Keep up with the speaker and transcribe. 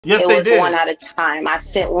Yes, It they was did. one at a time. I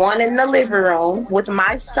sent one in the living room with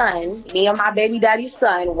my son, me and my baby daddy's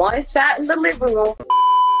son. One sat in the living room.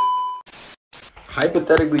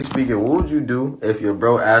 Hypothetically speaking, what would you do if your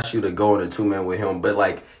bro asked you to go in a two-man with him, but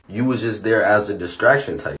like you was just there as a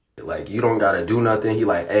distraction type? Like you don't gotta do nothing. He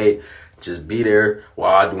like, hey, just be there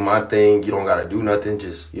while I do my thing. You don't gotta do nothing.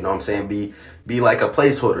 Just you know what I'm saying, be like a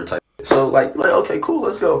placeholder type. So like okay, cool,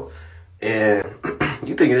 let's go. And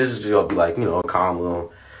you thinking this is just gonna be like, you know, a calm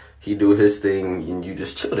little he do his thing and you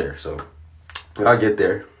just chill there. So I get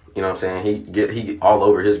there. You know what I'm saying? He all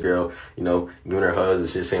over his girl, you know, giving her hugs and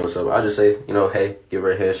shit, saying what's up. I just say, you know, hey, give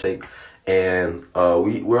her a handshake. And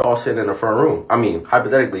we're all sitting in the front room. I mean,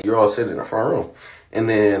 hypothetically, you're all sitting in the front room. And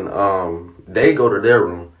then they go to their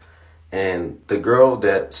room and the girl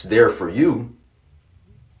that's there for you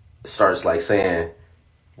starts like saying,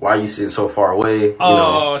 why you sitting so far away? You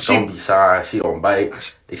know, don't be shy. She don't bite,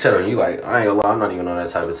 etc. You like, I ain't gonna lie, I'm not even on that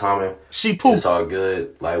type of timing. She pooped. It's all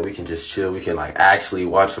good. Like we can just chill. We can like actually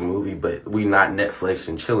watch a movie, but we not Netflix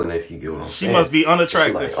and chilling. If you get what I'm saying. She must be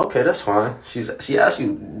unattractive. She's like, okay, that's fine. She asked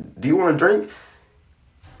you, do you want a drink?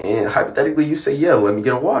 And hypothetically, you say, yeah. Let me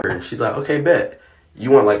get a water. And she's like, okay, bet. You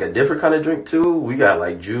want like a different kind of drink too? We got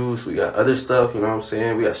like juice. We got other stuff. You know what I'm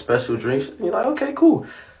saying? We got special drinks. And you're like, okay, cool.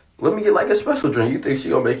 Let me get like a special drink. You think she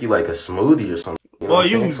gonna make you like a smoothie or something? You know well,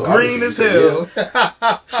 you so green as hell.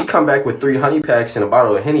 Yeah. She come back with 3 honey packs and a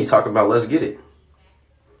bottle of Henny talking about let's get it.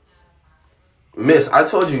 Miss, I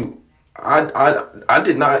told you, I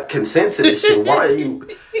did not consent to this shit. Why are you,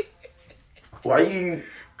 what are you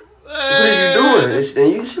doing?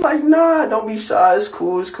 And she like, nah, don't be shy. It's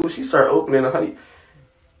cool. She started opening the honey.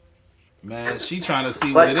 Man, she trying to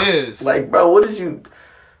see like, what it is. Like, bro, what is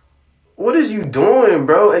you doing,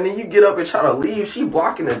 bro? And then you get up and try to leave. She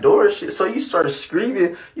blocking the door and shit. So you start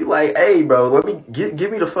screaming. You like, hey, bro, let me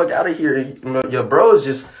get me the fuck out of here. And your bro is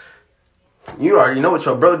just, you already know what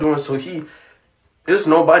your bro doing. So there's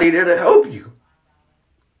nobody there to help you.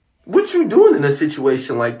 What you doing in a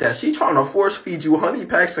situation like that? She trying to force feed you honey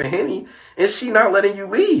packs and Henny, and she not letting you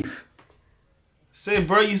leave. Say,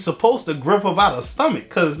 bro, you supposed to grip her by the stomach,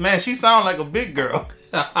 cause man, she sound like a big girl.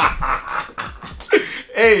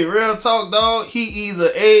 Hey, real talk, dog. He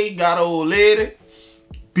either A, got an old lady,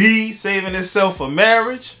 B, saving himself for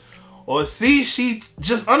marriage, or C, she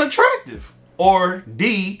just unattractive, or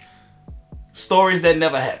D, stories that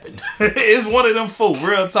never happened. It's one of them four,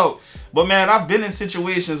 real talk. But man, I've been in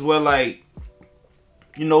situations where like,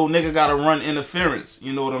 you know, nigga gotta run interference,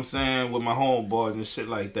 you know what I'm saying, with my homeboys and shit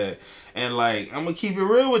like that. And like, I'm gonna keep it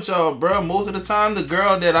real with y'all, bro. Most of the time, the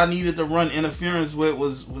girl that I needed to run interference with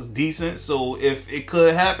was decent. So if it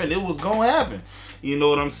could happen, it was gonna happen. You know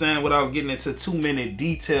what I'm saying? Without getting into too many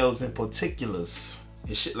details and particulars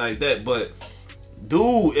and shit like that. But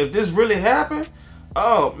dude, if this really happened,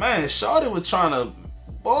 oh man, shawty was trying to,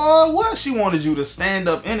 boy, what? She wanted you to stand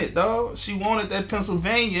up in it, dog. She wanted that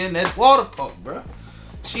Pennsylvania and that water park, bro.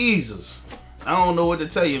 Jesus. I don't know what to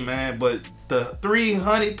tell you, man, but the 3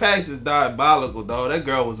 honey packs is diabolical, dog. That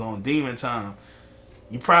girl was on demon time.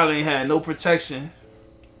 You probably ain't had no protection,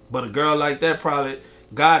 but a girl like that probably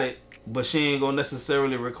got it, but she ain't gonna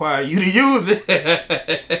necessarily require you to use it.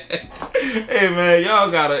 Hey, man,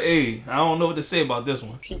 y'all gotta, hey, I don't know what to say about this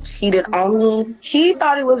one. He cheated on me. He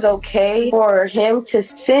thought it was okay for him to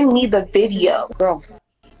send me the video. Girl,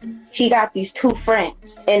 he got these 2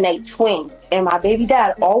 friends and they twins. And my baby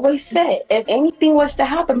dad always said, if anything was to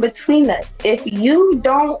happen between us, if you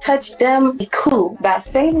don't touch them, cool. That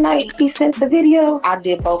same night he sent the video, I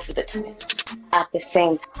did both of the twins at the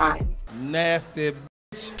same time. Nasty.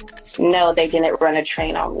 No, they didn't run a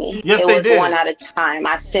train on me. Yes, it they was did. one at a time.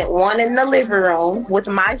 I sent one in the living room with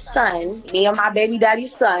my son, me and my baby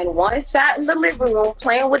daddy's son. One sat in the living room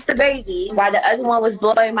playing with the baby while the other one was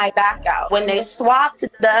blowing my back out. When they swapped,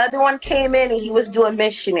 the other one came in and he was doing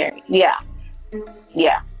missionary. Yeah.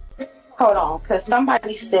 Hold on, because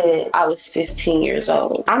somebody said I was 15 years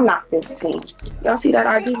old. I'm not 15. Y'all see that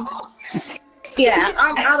ID? Yeah,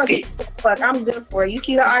 I don't give a fuck. I'm good for it. You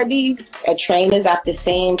see the ID? A train is at the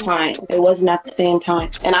same time. It wasn't at the same time.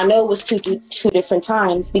 And I know it was two different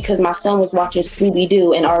times because my son was watching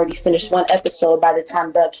Scooby-Doo and already finished 1 episode by the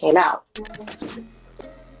time Doug came out.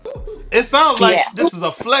 It sounds like this is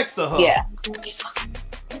a flex to her. Yeah.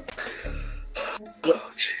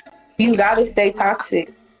 You gotta stay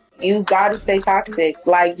toxic. You gotta stay toxic.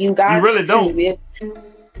 Like, you gotta. You really don't.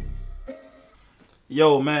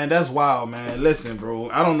 Yo, man, that's wild, man. Listen, bro,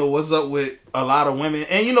 I don't know what's up with a lot of women.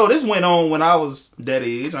 And, you know, this went on when I was that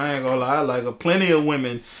age. I ain't gonna lie. Like, plenty of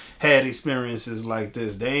women had experiences like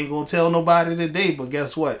this. They ain't gonna tell nobody today, but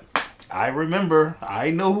guess what? I remember.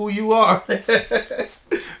 I know who you are.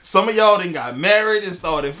 Some of y'all done got married and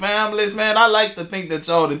started families, man. I like to think that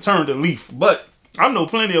y'all done turned a leaf. But I know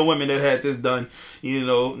plenty of women that had this done. You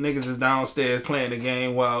know, niggas is downstairs playing the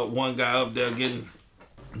game while one guy up there getting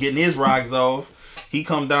his rocks off. He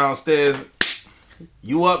come downstairs.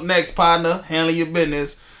 You up next, partner. Handle your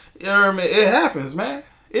business. You know what I mean? It happens, man.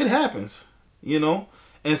 It happens. You know?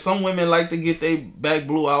 And some women like to get their back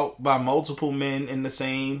blew out by multiple men in the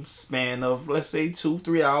same span of, let's say,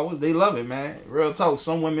 2-3 hours. They love it, man. Real talk.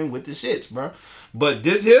 Some women with the shits, bro. But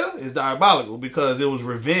this here is diabolical because it was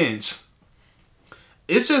revenge.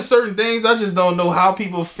 It's just certain things. I just don't know how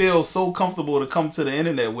people feel so comfortable to come to the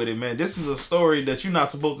internet with it, man. This is a story that you're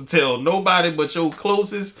not supposed to tell nobody but your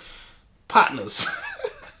closest partners.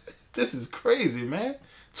 This is crazy, man.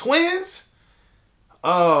 Twins?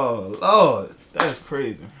 Oh, Lord. That's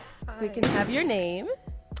crazy. We can have your name.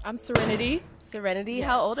 I'm Serenity. Serenity, Yes.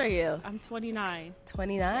 how old are you? I'm 29.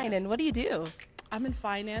 29. And what do you do? I'm in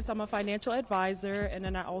finance. I'm a financial advisor, and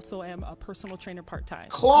then I also am a personal trainer part-time.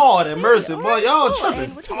 Claude and Mercy, boy, y'all cool. tripping.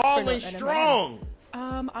 And what do you Tall look for and in a man? strong.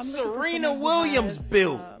 I'm looking for Serena someone who Williams has,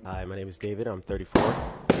 built. Hi, my name is David. I'm 34. All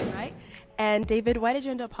right. And David, why did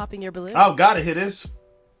you end up popping your balloon? I've got to hear this.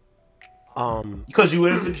 Because you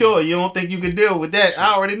insecure. You don't think you can deal with that.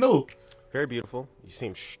 I already knew. Very beautiful. You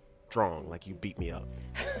seem strong, like you beat me up.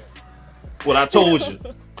 What I told you.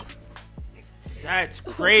 That's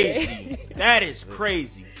crazy. That is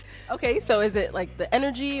crazy. Okay, so is it like the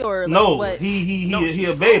energy or like No, what? he she's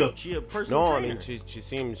a beta. She a personal No, I trainer. mean she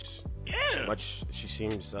seems She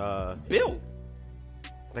seems built.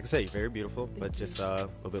 like I say, very beautiful, but just a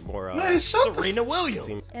little bit more. Man, shut the Serena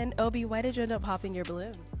Williams. And Obi, why did you end up popping your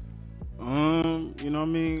balloon? You know what I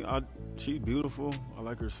mean? She's beautiful. I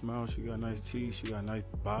like her smile. She got nice teeth. She got a nice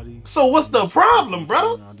body. So what's the problem,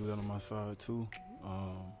 brother? I do that on my side too.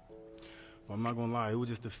 But I'm not gonna lie, it was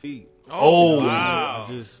just the feet. Oh, wow.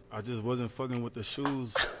 I just wasn't fucking with the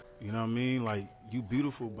shoes. You know what I mean? Like, you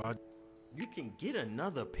beautiful, but You can get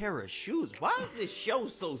another pair of shoes. Why is this show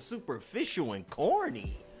so superficial and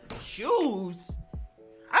corny? Shoes?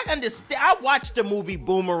 I understand. I watched the movie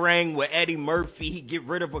Boomerang with Eddie Murphy. He get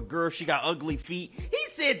rid of a girl. She got ugly feet. He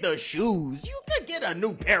said the shoes. You could get a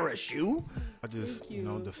new pair of shoes. I just, you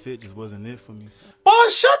know, the fit just wasn't it for me. boy,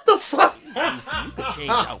 shut the fuck. You could change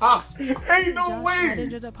outfits. Ain't no Josh, why did you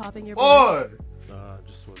way, end up popping your balloon? boy.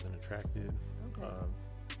 Just wasn't attractive.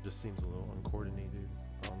 Just seems a little uncoordinated.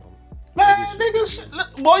 I don't know. Man, Maybe nigga, it's just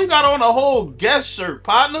weird. boy, you got on a whole guest shirt,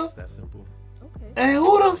 partner. It's that simple. Okay. And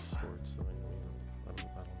who the? Sports. So I don't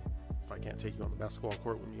know. If I can't take you on the basketball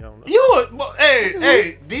court with me, I don't know. You,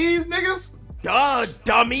 hey, these niggas. Duh,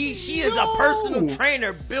 dummy. She is a Yo. personal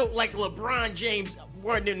trainer built like LeBron James,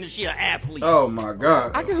 wondering if she an athlete. Oh my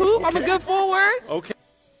god. I can hoop. I'm a good forward. Okay.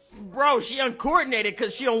 Bro, she uncoordinated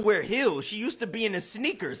because she don't wear heels. She used to be in the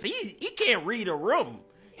sneakers. He can't read a room.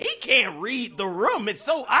 He can't read the room. It's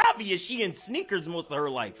so obvious she in sneakers most of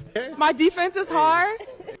her life. My defense is hard.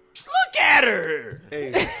 Look at her.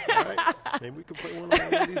 Hey, all right. Maybe we can play one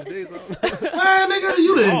of these days. Man, nigga,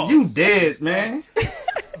 you dead, man.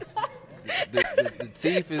 The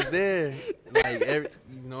teeth is there. Like every.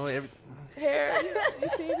 Hair, you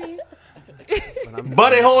see me? But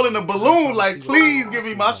they holding a balloon like, please give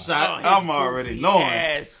me my shot. Oh, I'm his already goofy knowing.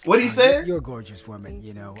 ass. What he said? You're a gorgeous woman,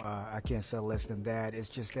 you know. I can't say less than that. It's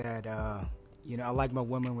just that, you know, I like my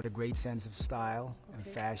women with a great sense of style and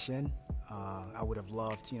fashion. I would have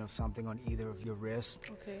loved, you know, something on either of your wrists.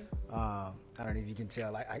 Okay. I don't know if you can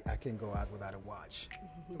tell. I can go out without a watch,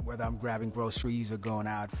 whether I'm grabbing groceries or going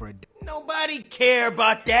out for a Nobody care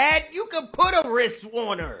about that. You can put a wrist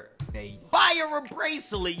on her. date. Buy her a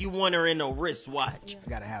bracelet. You want her in a wristwatch. I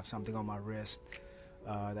gotta have something on my wrist.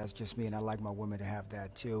 That's just me, and I like my women to have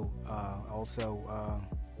that too.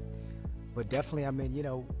 But definitely, I mean, you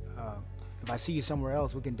know, if I see you somewhere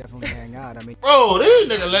else, we can definitely hang out. I mean, Bro, these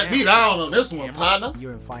niggas let me down on this one, partner.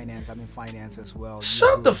 you're in finance. I'm in finance as well.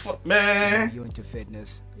 Shut the fuck, man. You're into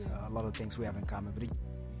fitness. A lot of things we have in common.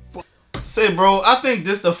 But Say, bro, I think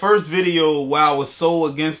this the first video where I was so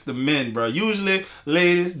against the men, bro. Usually,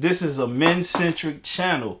 ladies, this is a men-centric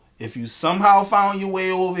channel. If you somehow found your way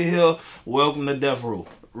over here, welcome to Death Row.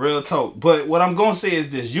 Real talk. But what I'm going to say is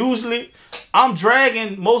this. Usually, I'm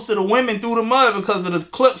dragging most of the women through the mud because of the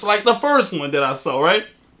clips like the first one that I saw, right?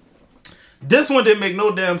 This one didn't make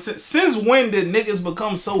no damn sense. Since when did niggas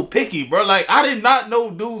become so picky, bro? Like, I did not know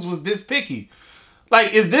dudes was this picky.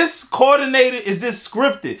 Like, is this coordinated? Is this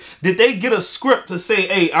scripted? Did they get a script to say,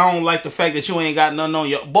 hey, I don't like the fact that you ain't got nothing on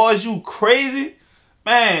your... Boys, you crazy?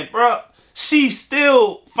 Man, bro, she's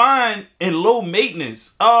still fine and low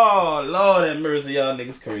maintenance. Oh, Lord have mercy, y'all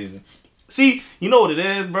niggas crazy. See, you know what it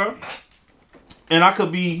is, bro? And I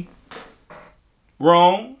could be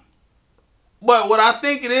wrong. But what I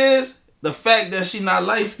think it is, the fact that she not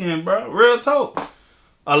light-skinned, bro. Real talk.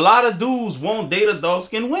 A lot of dudes won't date a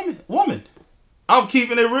dark-skinned woman. I'm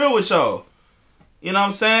keeping it real with y'all. You know what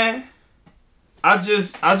I'm saying? I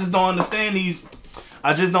just don't understand these.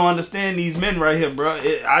 I just don't understand these men right here, bro.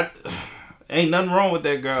 Ain't nothing wrong with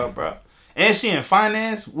that girl, bro. And she in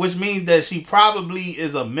finance, which means that she probably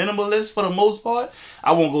is a minimalist for the most part.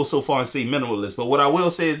 I won't go so far and say minimalist, but what I will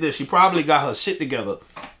say is this. She probably got her shit together.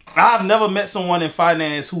 I've never met someone in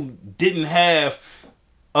finance who didn't have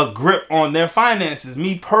a grip on their finances.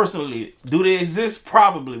 Me personally. Do they exist?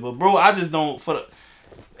 Probably. But bro, I just don't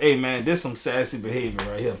hey man, this some sassy behavior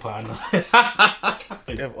right here, partner.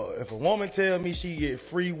 if a woman tell me she get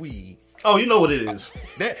free weed, oh, you know what it is.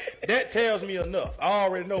 That tells me enough. I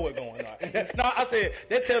already know what's going on. No, I said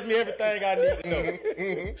that tells me everything I need to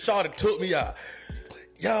know. Shawty took me out.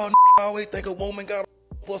 Y'all always think a woman got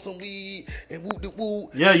for some weed and whoop de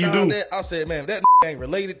whoop. Yeah, you do. That. I said, man, that ain't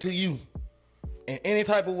related to you in any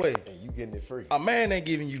type of way. And you getting it free. A man ain't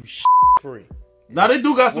giving you free. Now they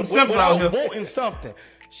do got some simps out here. Wanting something.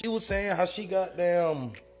 She was saying how she got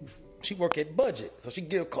she work at Budget. So she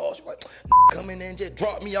give calls. She like, come in there and just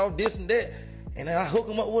drop me off this and that. And then I hook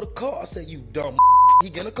him up with a car. I said, you dumb he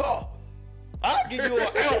get a car. I'll give you an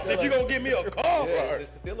ounce if you gonna give me a car.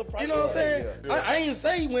 It's still a price. You know what I'm saying? Yeah. I ain't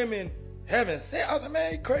say women having sex. I was like,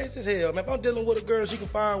 man, crazy as hell. Man, if I'm dealing with a girl, she can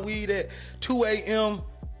find weed at 2 a.m.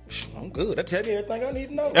 I'm good. That tell me everything I need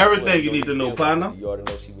to know. Everything you need to know, partner. You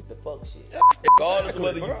already know she with the fuck shit. Yeah, regardless of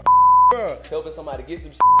whether you helping somebody get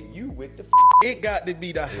some shit, you with the it got to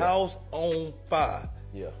be the house on fire.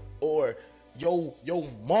 Yeah. Or your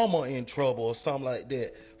mama in trouble or something like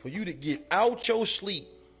that. For you to get out your sleep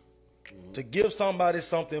to give somebody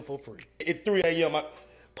something for free. At 3 a.m.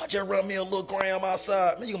 I just run me a little gram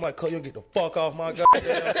outside. Man, you gonna like, cuz, you get the fuck off my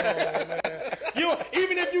goddamn phone, man. You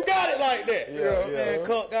even if you got it like that. Yeah. Man,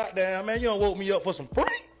 cuz, goddamn, man, you don't woke me up for some free.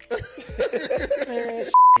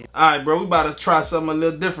 Alright, bro, we about to try something a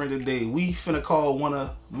little different today. We finna call one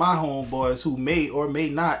of my homeboys who may or may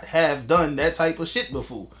not have done that type of shit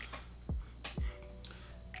before.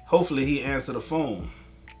 Hopefully he answer the phone.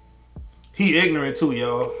 He ignorant too,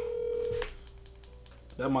 y'all.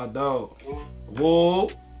 That my dog. Whoa.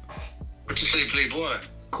 What you say, playboy?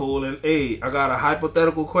 Cool and I got a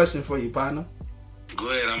hypothetical question for you, partner. Go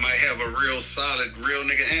ahead. I might have a real solid, real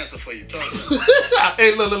nigga answer for you. Talk to me.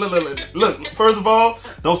 Hey, look. First of all,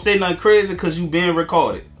 don't say nothing crazy because you being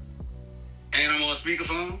recorded. And I'm on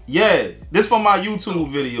speakerphone? Yeah, this for my YouTube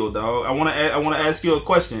video, dog. I wanna ask you a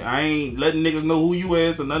question. I ain't letting niggas know who you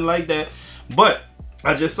is or nothing like that. But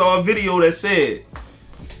I just saw a video that said,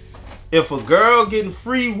 if a girl getting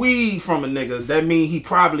free weed from a nigga, that mean he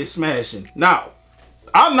probably smashing. Now,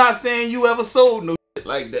 I'm not saying you ever sold no shit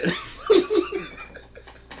like that.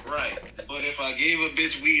 Right. But if I gave a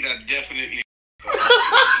bitch weed, I definitely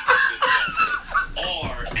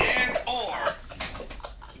or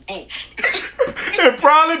both. And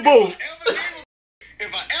probably both.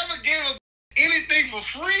 If I ever gave anything for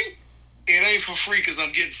free, it ain't for free because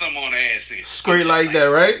I'm getting some on the ass here. Straight like that,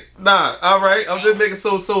 right? Nah, alright. I'm just making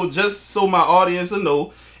just so my audience will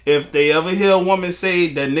know, if they ever hear a woman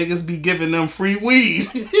say that niggas be giving them free weed.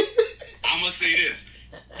 I'm gonna say this.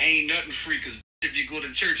 Ain't nothing free because if you go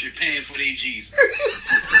to church, you're paying for their Jesus.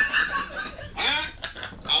 Huh?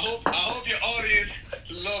 I hope your audience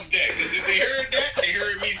love that. Because if they heard that, they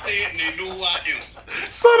heard me say it and they know who I am.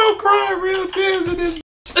 Son, I'm crying real tears in this.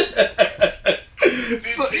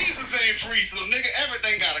 Jesus ain't free, so nigga,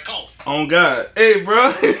 everything got a cost. Oh God. Hey,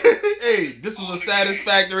 bro. Hey, this was a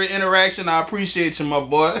satisfactory interaction. I appreciate you, my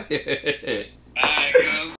boy. Alright,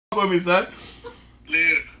 cuz. With me, son.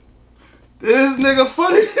 Later. This nigga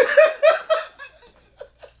funny.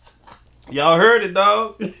 Y'all heard it,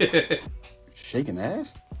 dog. Shaking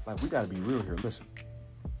ass? Like, we gotta be real here. Listen,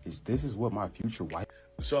 this is what my future wife.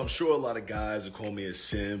 So I'm sure a lot of guys will call me a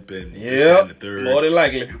simp and this, that, and the third. More than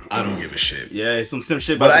likely. I don't give a shit. Yeah, some simp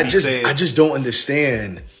shit. But I just don't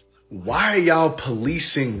understand, why are y'all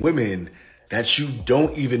policing women that you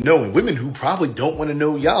don't even know, and women who probably don't want to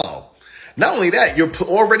know y'all? Not only that, you're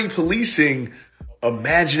already policing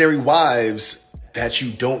imaginary wives that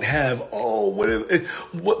you don't have. Oh, what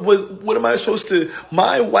am I supposed to?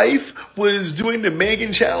 My wife was doing the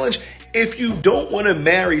Megan challenge. If you don't want to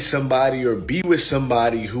marry somebody or be with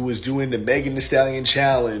somebody who is doing the Megan Thee Stallion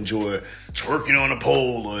challenge or twerking on a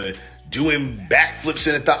pole or doing backflips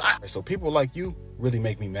in a thigh. So people like you really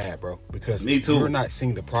make me mad, bro, because me too. You're not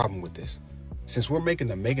seeing the problem with this. Since we're making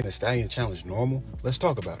the Megan Thee Stallion challenge normal, let's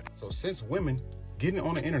talk about it. So since women getting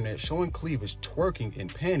on the internet, showing cleavage, twerking in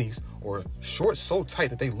panties, or shorts so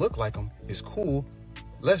tight that they look like them is cool,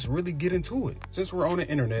 let's really get into it. Since we're on the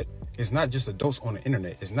internet, it's not just adults on the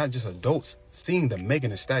internet. It's not just adults seeing the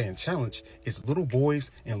Megan Thee Stallion challenge. It's little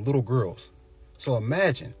boys and little girls. So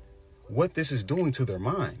imagine what this is doing to their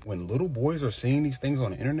mind. When little boys are seeing these things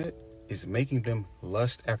on the internet, it's making them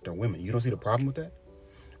lust after women. You don't see the problem with that?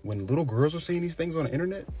 When little girls are seeing these things on the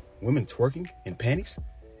internet, women twerking in panties,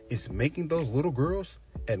 it's making those little girls,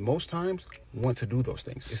 at most times, want to do those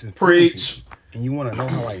things. It's Preach. And you want to know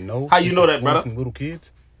how I know? How you know that, brother? Little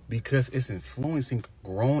kids, because it's influencing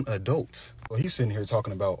grown adults. Well, he's sitting here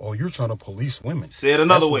talking about, oh, you're trying to police women. Say it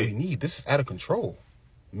another That's way. What we need. This is out of control.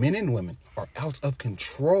 Men and women are out of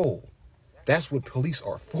control. That's what police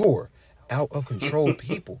are for. Out of control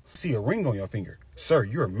people. See a ring on your finger. Sir,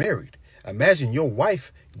 you're married. Imagine your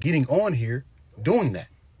wife getting on here doing that.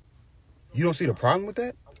 You don't see the problem with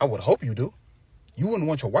that? I would hope you do. You wouldn't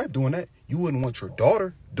want your wife doing that. You wouldn't want your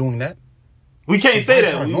daughter doing that. We can't say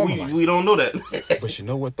that. We don't know that. But you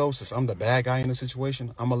know what, though? Since I'm the bad guy in the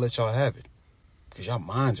situation, I'm going to let y'all have it. Because y'all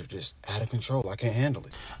minds are just out of control. I can't handle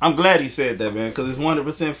it. I'm glad he said that, man, because it's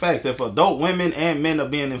 100% facts. If adult women and men are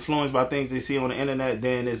being influenced by things they see on the internet,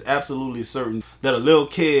 then it's absolutely certain that a little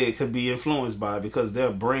kid could be influenced by it, because their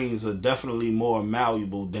brains are definitely more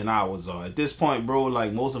malleable than ours are. At this point, bro,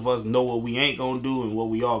 like, most of us know what we ain't going to do and what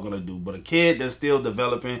we are going to do. But a kid that's still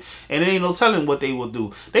developing, and there ain't no telling what they will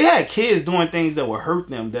do. They had kids doing things that would hurt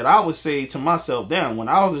them that I would say to myself, damn, when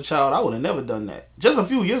I was a child, I would have never done that. Just a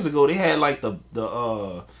few years ago, they had like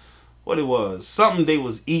what it was, something they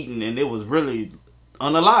was eating and it was really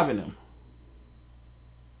unaliving them.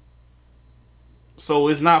 So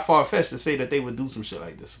it's not far-fetched to say that they would do some shit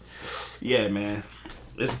like this. Yeah, man.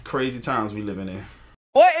 It's crazy times we living in.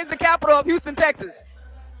 What is the capital of Houston, Texas?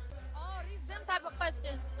 Oh, these them type of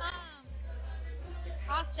questions.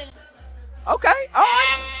 Austin. Okay, all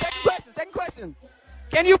right. Second question.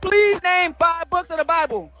 Can you please name 5 books of the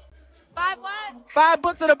Bible? 5 what? 5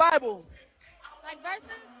 books of the Bible. Like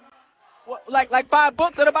verses? What, like 5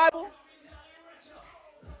 books of the Bible?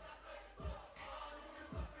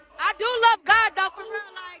 I do love God though, for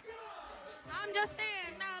real. Like, I'm just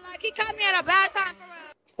saying, no, like he caught me at a bad time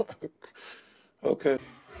for real. Okay.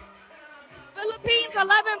 Philippines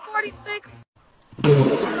 1146.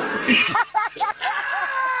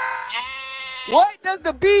 What does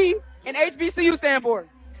the B in HBCU stand for?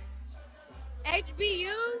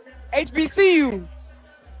 HBU? HBCU.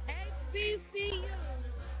 HBCU.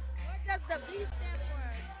 What does the B stand for?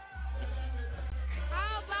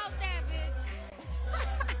 How about that, bitch?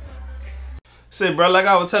 Say, bro, like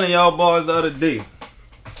I was telling y'all boys the other day,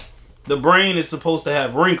 the brain is supposed to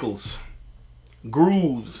have wrinkles,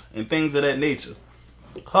 grooves, and things of that nature.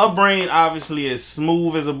 Her brain obviously is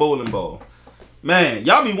smooth as a bowling ball. Man,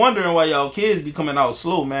 y'all be wondering why y'all kids be coming out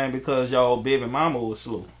slow, man, because y'all baby mama was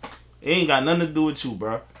slow. It ain't got nothing to do with you,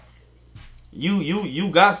 bro. You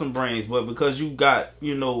got some brains, but because you got,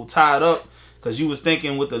 tied up, because you was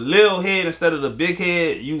thinking with the little head instead of the big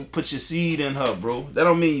head, you put your seed in her, bro. That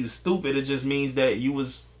don't mean you stupid. It just means that you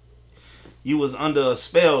was under a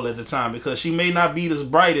spell at the time, because she may not be the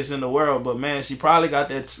brightest in the world, but man, she probably got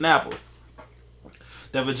that snapper.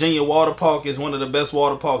 That Virginia water park is one of the best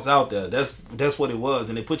water parks out there. That's what it was.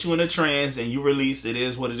 And they put you in a trance and you release. It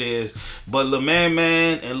is what it is. But La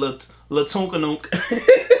Man and La Tunkanunk,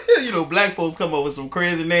 black folks come up with some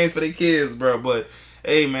crazy names for their kids, bro. But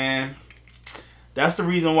hey, man, that's the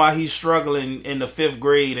reason why he's struggling in the 5th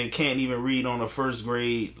grade and can't even read on a 1st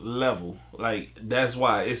grade level. Like, that's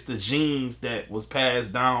why. It's the genes that was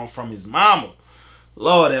passed down from his mama.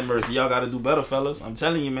 Lord have mercy. Y'all got to do better, fellas. I'm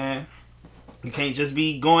telling you, man. You can't just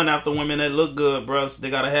be going after women that look good, bros.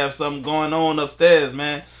 They got to have something going on upstairs,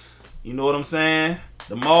 man. You know what I'm saying?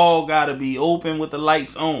 The mall got to be open with the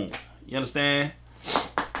lights on. You understand?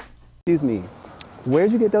 Excuse me.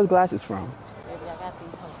 Where'd you get those glasses from? Baby, I got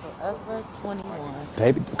these from Forever 21.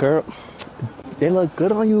 Baby, girl, they look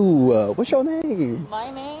good on you. What's your name?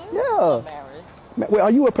 My name? Yeah. Maris. Wait,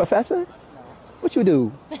 are you a professor? No. What you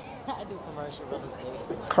do? I do commercial real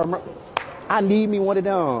estate. I need me one of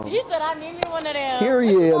them. You said I need me one of them.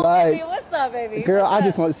 Period. Like, what's up, baby? Girl, What's I up?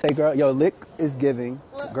 just want to say, girl, your lick is giving.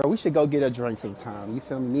 What? Girl, we should go get a drink sometime. You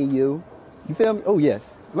feel me? Me, you. You feel me? Oh, yes.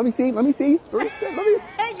 Let me see. Let me see. Let me see. Let me.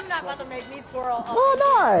 Hey, you're not about to make me twirl. Why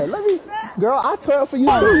not? Let me. Girl, I twirl for you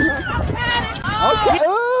too. Okay.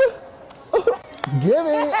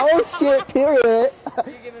 Giving. Oh, shit. Period.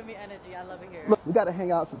 You're giving me energy. I love it here. Look, we got to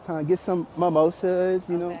hang out sometime. Get some mimosas,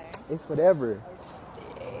 Okay. It's whatever.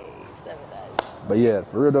 But yeah,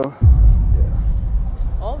 for real though.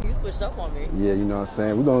 Oh, you You switched up on me. Yeah, you know what I'm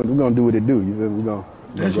saying? We're gonna do what it do. You feel me? We're gonna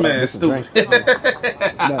This man is stupid. What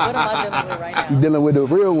am I dealing with right now? You dealing with the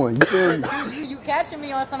real one. You feel me? You catching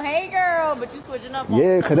me on some hey girl, but you switching up on me.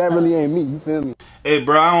 Yeah, cause that really ain't me. You feel me? Hey,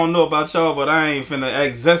 bro, I don't know about y'all, but I ain't finna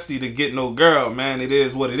act zesty to get no girl, man. It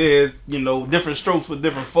is what it is. You know, different strokes for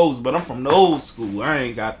different folks, but I'm from the old school.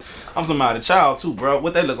 I'm somebody child too, bro.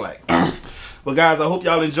 What that look like? But guys, I hope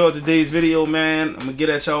y'all enjoyed today's video, man. I'm gonna get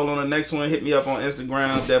at y'all on the next one. Hit me up on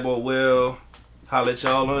Instagram, Debo Will. Holla at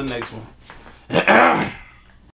y'all on the next one.